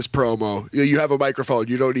in this promo. You have a microphone.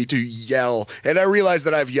 You don't need to yell. And I realize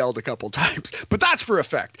that I've yelled a couple times, but that's for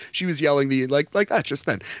effect. She was yelling like that just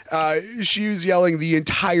then. She was yelling the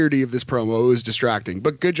entirety of this promo. It was distracting,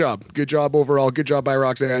 but good job. Good job overall. Good job by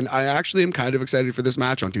Roxanne. I actually am kind of excited for this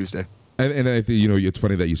match on Tuesday. And I think, it's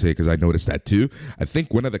funny that you say it because I noticed that too. I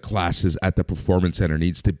think one of the classes at the Performance Center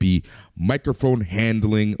needs to be microphone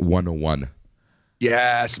handling 101.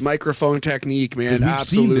 Yes, microphone technique, man.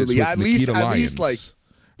 Absolutely. At least like,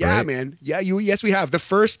 yeah, right? Man. Yeah, yes, we have. The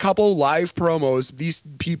first couple live promos, these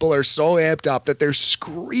people are so amped up that they're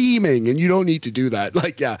screaming, and you don't need to do that.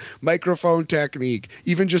 Like, yeah, microphone technique,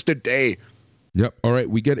 even just a day. Yep. All right,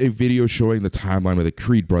 we get a video showing the timeline of the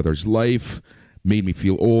Creed brothers' life. Made me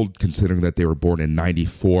feel old, considering that they were born in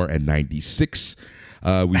 94 and 96.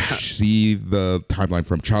 We see the timeline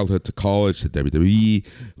from childhood to college to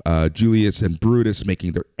WWE. Julius and Brutus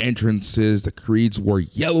making their entrances. The Creeds wore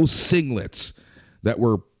yellow singlets that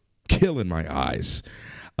were killing my eyes.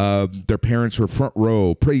 Their parents were front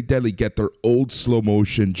row. Pretty Deadly get their old slow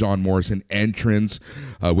motion John Morrison entrance.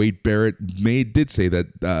 Wade Barrett did say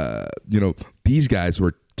that these guys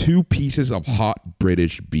were 2 pieces of hot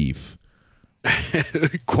British beef.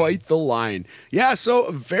 Quite the line. Yeah, so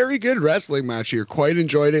a very good wrestling match here. Quite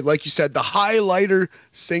enjoyed it. Like you said, the highlighter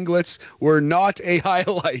singlets were not a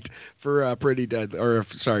highlight for for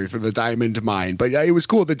the Diamond Mine. But yeah, it was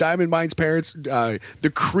cool. The Diamond Mine's parents,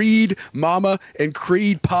 the Creed Mama and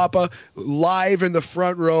Creed Papa, live in the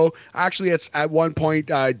front row. Actually, at one point,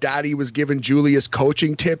 Daddy was giving Julius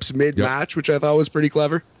coaching tips mid-match, which I thought was pretty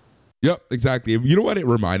clever. Yep, exactly. You know what it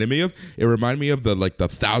reminded me of? It reminded me of the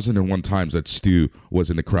 1,001 times that Stu was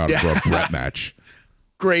in the crowd for a Brett match.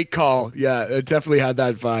 Great call. Yeah, it definitely had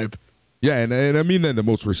that vibe. Yeah, and I mean that in the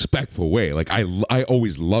most respectful way. Like, I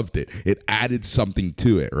always loved it. It added something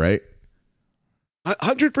to it, right?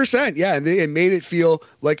 100%. Yeah, and it made it feel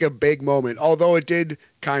like a big moment, although it did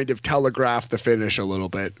kind of telegraph the finish a little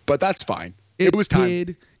bit. But that's fine. It was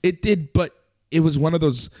time. It did, but it was one of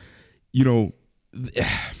those,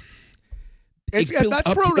 that's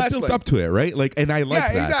pro wrestling. It built up to it, right? Like, and I like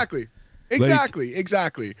that. Yeah,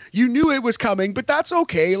 exactly. You knew it was coming, but that's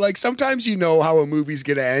okay. Like, sometimes you know how a movie's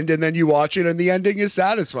gonna end, and then you watch it, and the ending is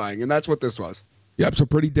satisfying, and that's what this was. Yep. So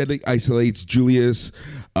Pretty Deadly isolates Julius.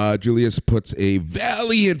 Julius puts a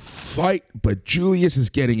valiant fight, but Julius is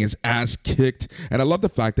getting his ass kicked, and I love the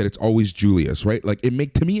fact that it's always Julius, right? Like, it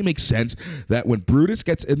makes sense that when Brutus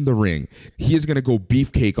gets in the ring, he is gonna go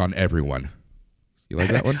beefcake on everyone. You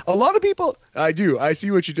like that one? A lot of people, I do. I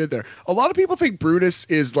see what you did there. A lot of people think Brutus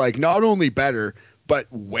is like not only better, but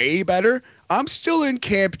way better. I'm still in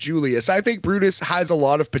camp Julius. I think Brutus has a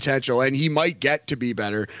lot of potential and he might get to be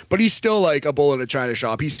better, but he's still like a bull in a china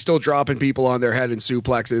shop. He's still dropping people on their head in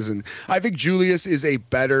suplexes. And I think Julius is a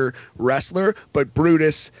better wrestler, but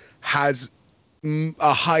Brutus has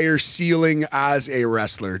a higher ceiling as a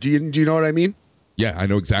wrestler. Do you know what I mean? Yeah, I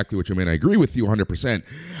know exactly what you mean. I agree with you 100%.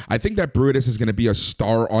 I think that Brutus is going to be a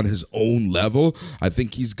star on his own level. I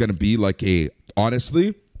think he's going to be like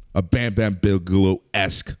honestly, a Bam Bam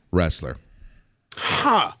Bigelow-esque wrestler.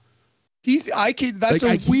 Huh. That's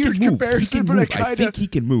a weird comparison, but I think he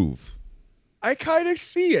can move. I kind of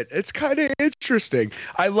see it. It's kind of interesting.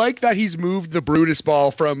 I like that he's moved the Brutus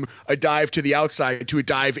ball from a dive to the outside to a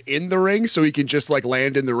dive in the ring so he can just like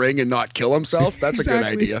land in the ring and not kill himself. That's exactly.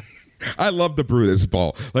 A good idea. I love the Brutus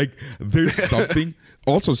ball. Like, there's something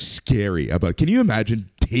also scary about. Can you imagine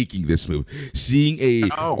taking this move, seeing a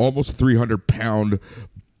almost 300-pound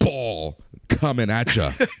ball coming at you?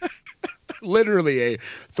 Literally a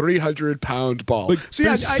 300-pound ball. Like, so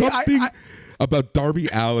there's something about Darby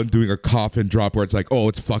Allin doing a coffin drop where it's like, oh,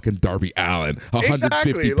 it's fucking Darby Allin,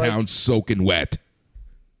 150 pounds soaking wet.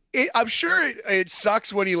 I'm sure it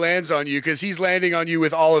sucks when he lands on you because he's landing on you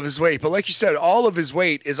with all of his weight. But like you said, all of his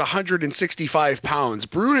weight is 165 pounds.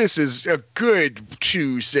 Brutus is a good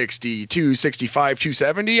 260, 265,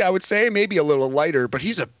 270, I would say. Maybe a little lighter, but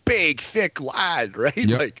he's a big, thick lad, right?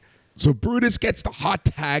 Yep. So Brutus gets the hot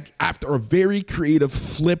tag after a very creative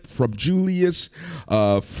flip from Julius,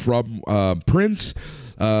 from Prince.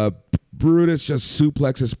 Brutus just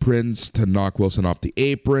suplexes Prince to knock Wilson off the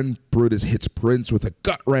apron. Brutus hits Prince with a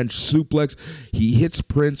gut-wrench suplex. He hits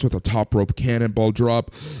Prince with a top rope cannonball drop.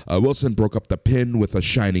 Wilson broke up the pin with a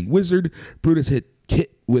Shining Wizard. Brutus hit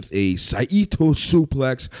Kit with a Saito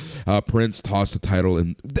suplex. Prince tossed the title.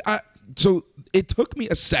 So it took me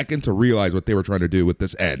a second to realize what they were trying to do with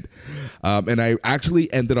this end. And I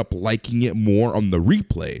actually ended up liking it more on the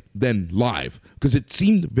replay than live because it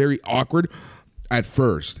seemed very awkward at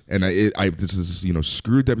first, and this is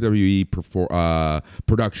screw WWE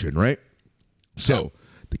production, right? So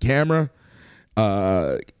the camera,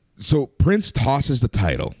 so Prince tosses the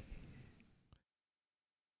title.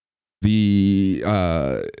 It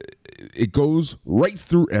goes right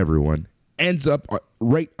through everyone, ends up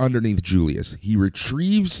right underneath Julius. He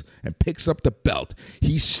retrieves and picks up the belt.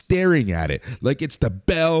 He's staring at it like it's the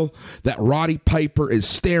bell that Roddy Piper is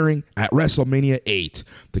staring at WrestleMania 8.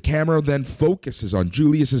 The camera then focuses on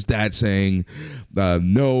Julius's dad saying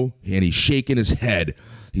no, and he's shaking his head.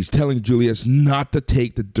 He's telling Julius not to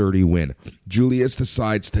take the dirty win. Julius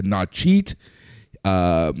decides to not cheat.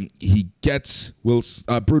 He gets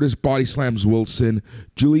Brutus body slams Wilson.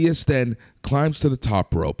 Julius then climbs to the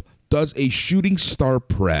top rope, does a shooting star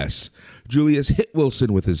press. Julius hit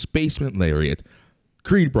Wilson with his basement lariat.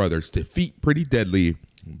 Creed brothers defeat Pretty Deadly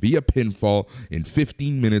via pinfall in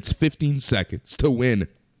 15 minutes, 15 seconds to win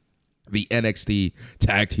the NXT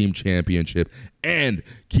Tag Team Championship and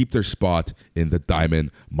keep their spot in the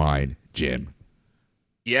Diamond Mine Gym.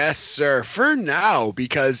 Yes, sir. For now,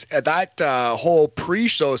 because that whole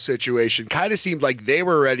pre-show situation kind of seemed like they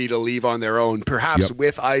were ready to leave on their own, perhaps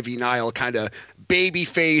with Ivy Nile kind of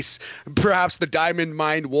babyface, perhaps the Diamond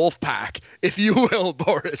Mine Wolfpack, if you will,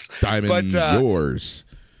 Boris. Diamond yours.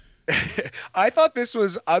 I thought this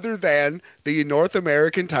was, other than the North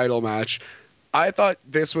American title match, I thought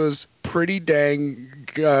this was pretty dang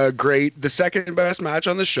great. The second best match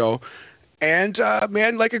on the show. And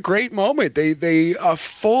man, like a great moment. They a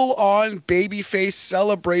full-on babyface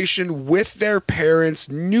celebration with their parents,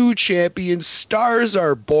 new champions, stars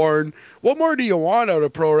are born. What more do you want out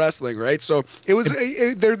of pro wrestling, right? So it was.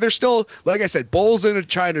 They're still, like I said, bulls in a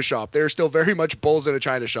china shop. They're still very much bulls in a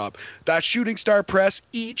china shop. That shooting star press,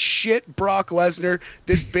 eat shit, Brock Lesnar.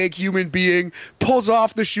 This big human being pulls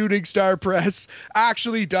off the shooting star press,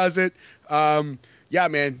 actually does it. Yeah,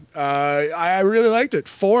 man, I really liked it.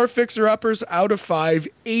 4 fixer-uppers out of 5,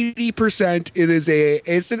 80%.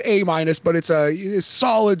 It's an A-, but it's a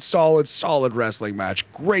solid wrestling match.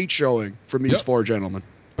 Great showing from these 4 gentlemen.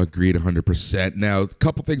 Agreed 100%. Now, a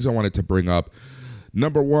couple things I wanted to bring up.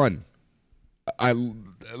 Number one,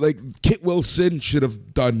 Kit Wilson should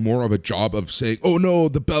have done more of a job of saying, "Oh no,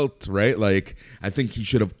 the belt," right? Like, I think he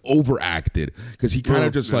should have overacted because he kind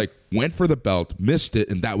of just went for the belt, missed it,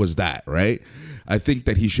 and that was that, right? I think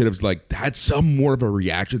that he should have had some more of a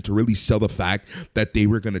reaction to really sell the fact that they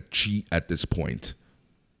were going to cheat at this point.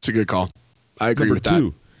 It's a good call. I agree with that. Number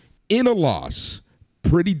 2, in a loss,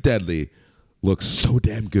 Pretty Deadly looks so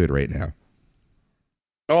damn good right now.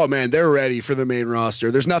 Oh, man, they're ready for the main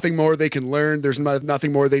roster. There's nothing more they can learn. There's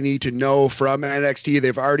nothing more they need to know from NXT.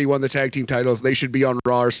 They've already won the tag team titles. They should be on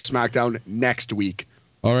Raw or SmackDown next week.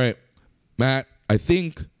 All right, Matt, I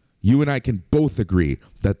think you and I can both agree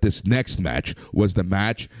that this next match was the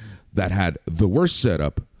match that had the worst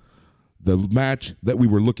setup, the match that we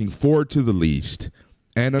were looking forward to the least.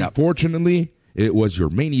 And unfortunately, it was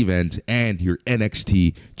your main event and your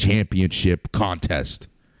NXT Championship contest.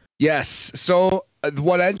 Yes. So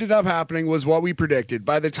what ended up happening was what we predicted.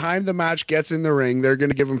 By the time the match gets in the ring, they're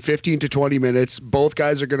going to give them 15 to 20 minutes. Both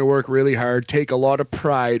guys are going to work really hard, take a lot of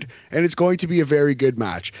pride, and it's going to be a very good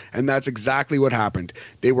match. And that's exactly what happened.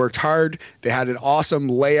 They worked hard. They had an awesome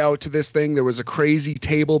layout to this thing. There was a crazy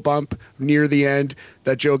table bump near the end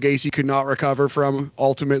that Joe Gacy could not recover from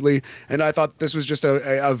ultimately. And I thought this was just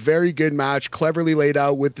a very good match, cleverly laid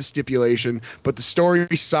out with the stipulation, but the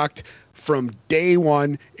story sucked. From day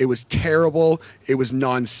one, it was terrible. It was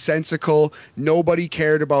nonsensical. Nobody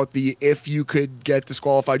cared about the if you could get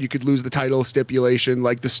disqualified, you could lose the title stipulation.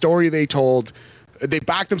 Like the story they told, they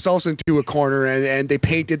backed themselves into a corner and they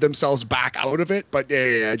painted themselves back out of it. But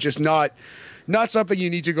just not something you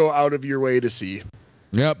need to go out of your way to see.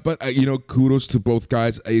 Yeah, but kudos to both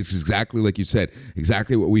guys. It's exactly like you said,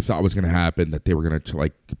 exactly what we thought was going to happen, that they were going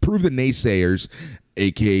to prove the naysayers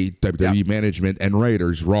aka WWE management and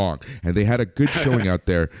writers, wrong. And they had a good showing out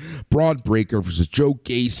there. Braun Breaker versus Joe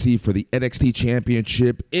Gacy for the NXT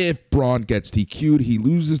Championship. If Braun gets DQ'd, he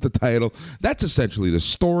loses the title. That's essentially the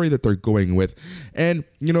story that they're going with. And,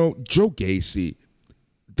 you know, Joe Gacy,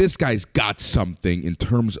 this guy's got something in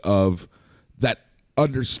terms of that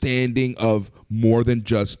understanding of more than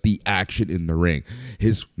just the action in the ring.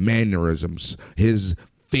 His mannerisms, his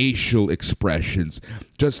facial expressions,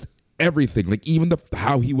 just everything. Like even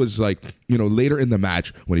how he was like, you know, later in the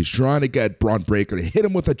match when he's trying to get Braun Breaker to hit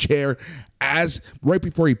him with a chair, as right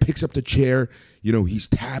before he picks up the chair, you know, he's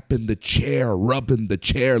tapping the chair, rubbing the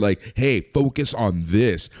chair, like, hey, focus on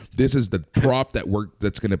this. This is the prop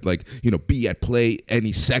that's gonna, like, you know, be at play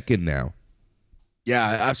any second now. Yeah,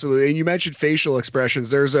 absolutely. And you mentioned facial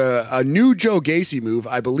expressions. There's a new Joe Gacy move.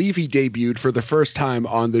 I believe he debuted for the first time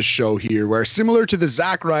on this show here, where similar to the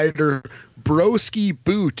Zack Ryder broski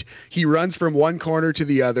boot, he runs from one corner to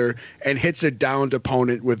the other and hits a downed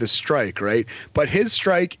opponent with a strike, right? But his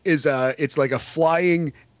strike is it's like a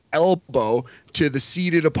flying elbow to the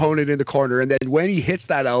seated opponent in the corner, and then when he hits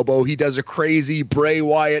that elbow, he does a crazy Bray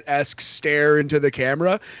Wyatt-esque stare into the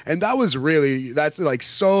camera, and that's like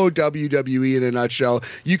so WWE in a nutshell.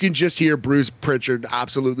 You can just hear Bruce Pritchard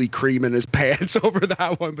absolutely creaming his pants over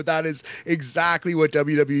that one, but that is exactly what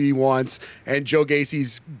WWE wants, and Joe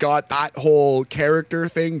Gacy's got that whole character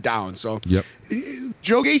thing down. So yep.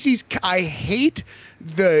 Joe Gacy's, I hate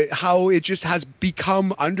how it just has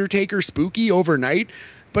become Undertaker spooky overnight.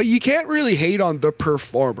 But you can't really hate on the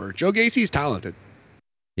performer. Joe Gacy's talented.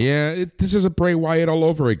 Yeah, this is a Bray Wyatt all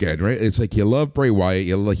over again, right? It's like you love Bray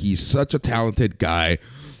Wyatt. He's such a talented guy.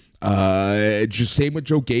 Just same with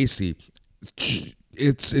Joe Gacy.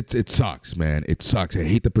 It sucks, man. It sucks. I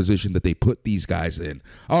hate the position that they put these guys in.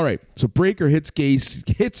 All right, so Breaker hits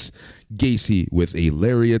Gacy with a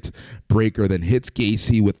lariat. Breaker then hits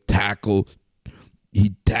Gacy with tackle.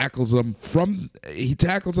 He tackles him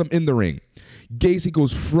in the ring. Gacy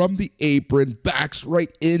goes from the apron, backs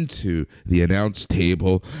right into the announce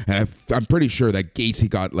table, and I'm pretty sure that Gacy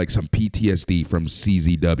got like some PTSD from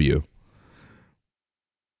CZW.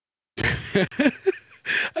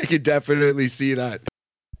 I could definitely see that.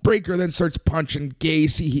 Breaker then starts punching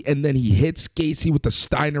Gacy, and then he hits Gacy with the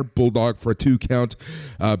Steiner Bulldog for a 2 count.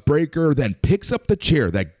 Breaker then picks up the chair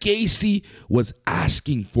that Gacy was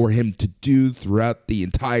asking for him to do throughout the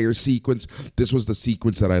entire sequence. This was the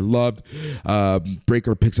sequence that I loved.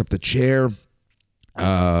 Breaker picks up the chair,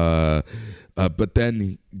 but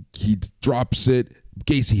then he drops it.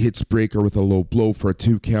 Gacy hits Breaker with a low blow for a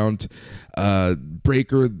 2 count.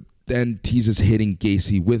 Breaker then teases hitting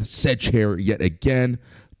Gacy with said chair yet again.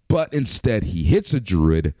 But instead, he hits a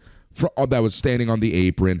Druid that was standing on the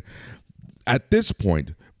apron. At this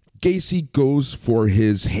point, Gacy goes for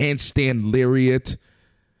his handstand lariat.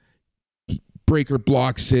 Breaker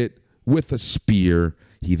blocks it with a spear.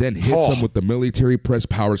 He then hits him with the military press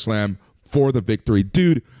power slam for the victory.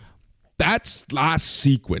 Dude, that last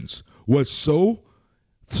sequence was so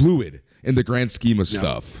fluid in the grand scheme of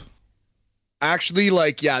stuff. Actually,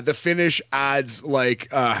 the finish adds like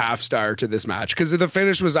a half star to this match because the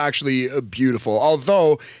finish was actually beautiful.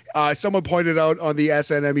 Although someone pointed out on the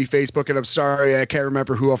SNME Facebook, and I'm sorry, I can't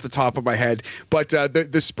remember who off the top of my head, but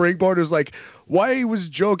the springboard was like, why was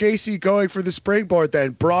Joe Gacy going for the springboard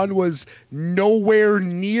then? Braun was nowhere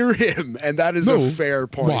near him, and that is a fair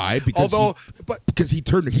point. Why? Because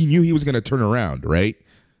he knew he was going to turn around, right?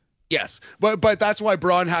 Yes, but that's why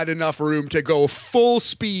Braun had enough room to go full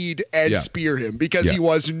speed and spear him because he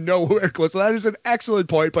was nowhere close. So that is an excellent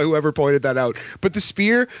point by whoever pointed that out. But the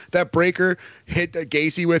spear that Breaker hit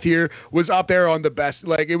Gacy with here was up there on the best.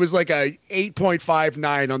 Like it was like a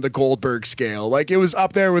 8.59 on the Goldberg scale. Like it was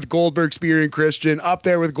up there with Goldberg spearing Christian, up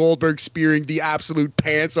there with Goldberg spearing the absolute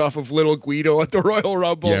pants off of Little Guido at the Royal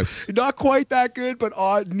Rumble. Yes. Not quite that good, but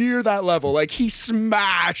near that level. Like he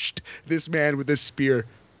smashed this man with this spear.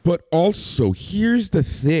 But also, here's the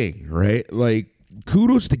thing, right? Like,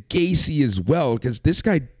 kudos to Gacy as well, because this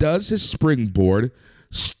guy does his springboard,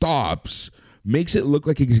 stops, makes it look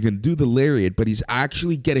like he's going to do the lariat, but he's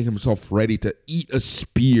actually getting himself ready to eat a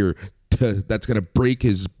spear that's going to break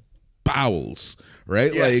his bowels,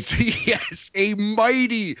 right? Yes, yes,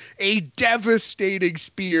 a devastating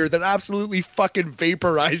spear that absolutely fucking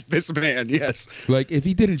vaporized this man. Yes, like if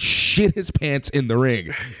he didn't shit his pants in the ring,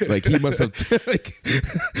 like he must have.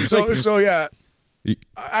 So yeah.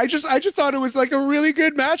 I just thought it was like a really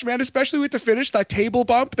good match, man. Especially with the finish, that table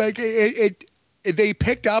bump. Like they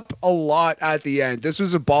picked up a lot at the end. This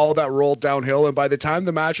was a ball that rolled downhill, and by the time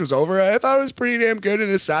the match was over, I thought it was pretty damn good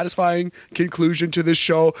and a satisfying conclusion to this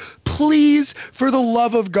show. Please, for the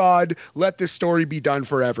love of God, let this story be done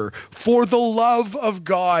forever. For the love of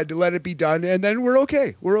God, let it be done, and then we're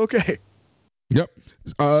okay. We're okay. Yep.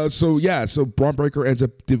 So Braun Breaker ends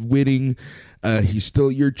up winning. He's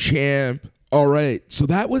still your champ. All right. So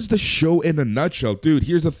that was the show in a nutshell. Dude,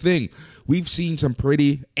 here's the thing. We've seen some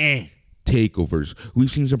pretty takeovers. We've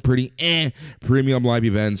seen some pretty premium live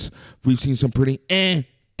events. We've seen some pretty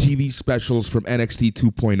TV specials from NXT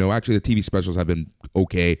 2.0. Actually, the TV specials have been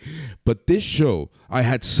okay. But this show, I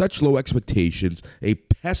had such low expectations. A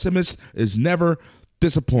pessimist is never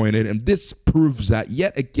disappointed, and this proves that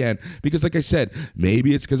yet again, because like I said,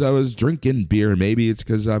 maybe it's because I was drinking beer, maybe it's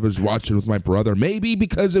because I was watching with my brother, maybe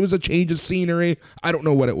because it was a change of scenery. I don't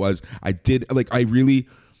know what it was. I'm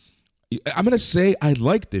gonna say I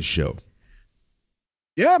like this show.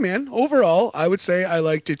 Yeah, man. Overall, I would say I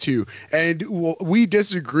liked it too. And we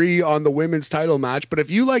disagree on the women's title match, but if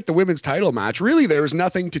you like the women's title match, really there was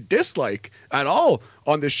nothing to dislike at all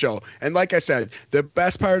on this show. And like I said, the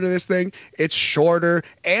best part of this thing, it's shorter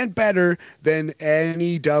and better than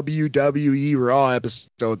any WWE Raw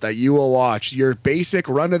episode that you will watch. Your basic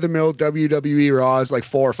run-of-the-mill WWE Raw is like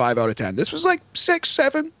 4 or 5 out of 10. This was like 6,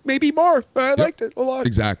 7, maybe more. I liked it a lot.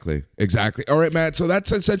 Exactly. All right, Matt. So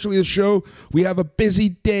that's essentially the show. We have a busy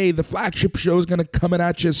day. The flagship show is going to come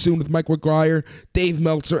at you soon with Mike McGuire, Dave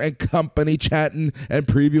Meltzer, and company chatting and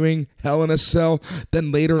previewing Hell in a Cell.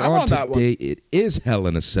 Then later on today, it is Hell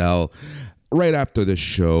in a Cell. Right after the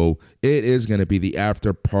show, it is going to be the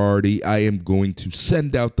after party. I am going to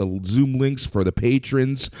send out the Zoom links for the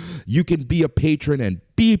patrons. You can be a patron and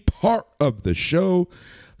be part of the show.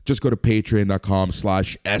 Just go to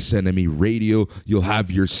patreon.com/SNME Radio. You'll have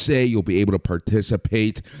your say. You'll be able to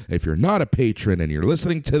participate. If you're not a patron and you're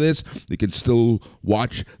listening to this, you can still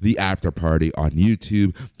watch the after party on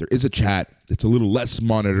YouTube. There is a chat. It's a little less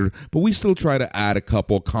monitored, but we still try to add a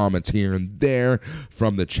couple comments here and there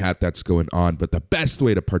from the chat that's going on. But the best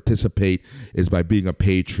way to participate is by being a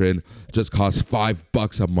patron. It just costs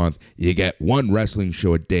 $5 a month. You get one wrestling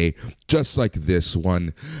show a day, just like this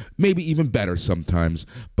one. Maybe even better sometimes.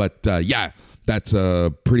 But yeah, that's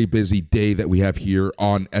a pretty busy day that we have here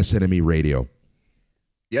on SNME Radio.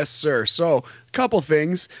 Yes, sir. So a couple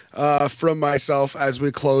things from myself as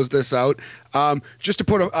we close this out. Just to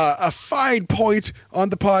put a fine point on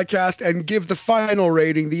the podcast and give the final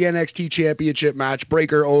rating, the NXT Championship match,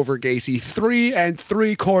 Breaker over Gacy, 3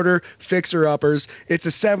 3/4 fixer-uppers. It's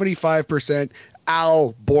a 75%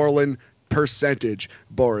 Al Borland percentage,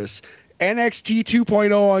 Boris. NXT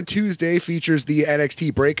 2.0 on Tuesday features the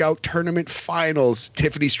NXT Breakout Tournament Finals.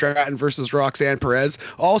 Tiffany Stratton versus Roxanne Perez.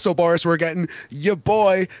 Also, Boris, we're getting your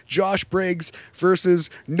boy Josh Briggs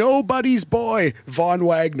versus nobody's boy Von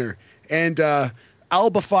Wagner. And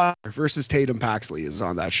Alba Fire versus Tatum Paxley is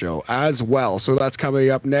on that show as well. So that's coming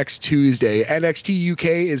up next Tuesday. NXT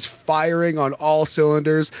UK is firing on all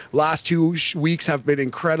cylinders. Last 2 weeks have been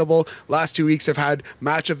incredible. Last 2 weeks have had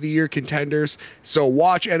match of the year contenders. So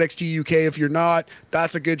watch NXT UK if you're not.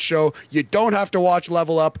 That's a good show. You don't have to watch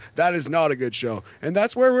Level Up. That is not a good show. And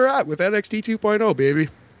that's where we're at with NXT 2.0, baby.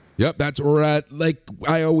 Yep, that's where we're at. Like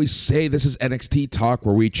I always say, this is NXT Talk,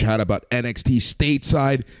 where we chat about NXT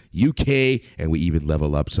stateside, UK, and we even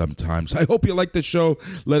level up sometimes. I hope you like the show.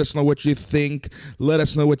 Let us know what you think. Let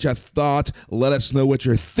us know what you thought. Let us know what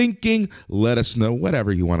you're thinking. Let us know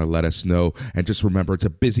whatever you want to let us know. And just remember, it's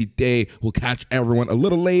a busy day. We'll catch everyone a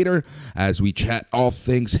little later as we chat all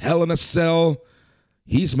things Hell in a Cell.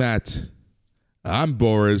 He's Matt. I'm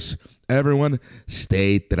Boris. Everyone,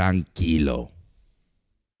 stay tranquilo.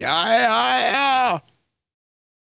 Yeah.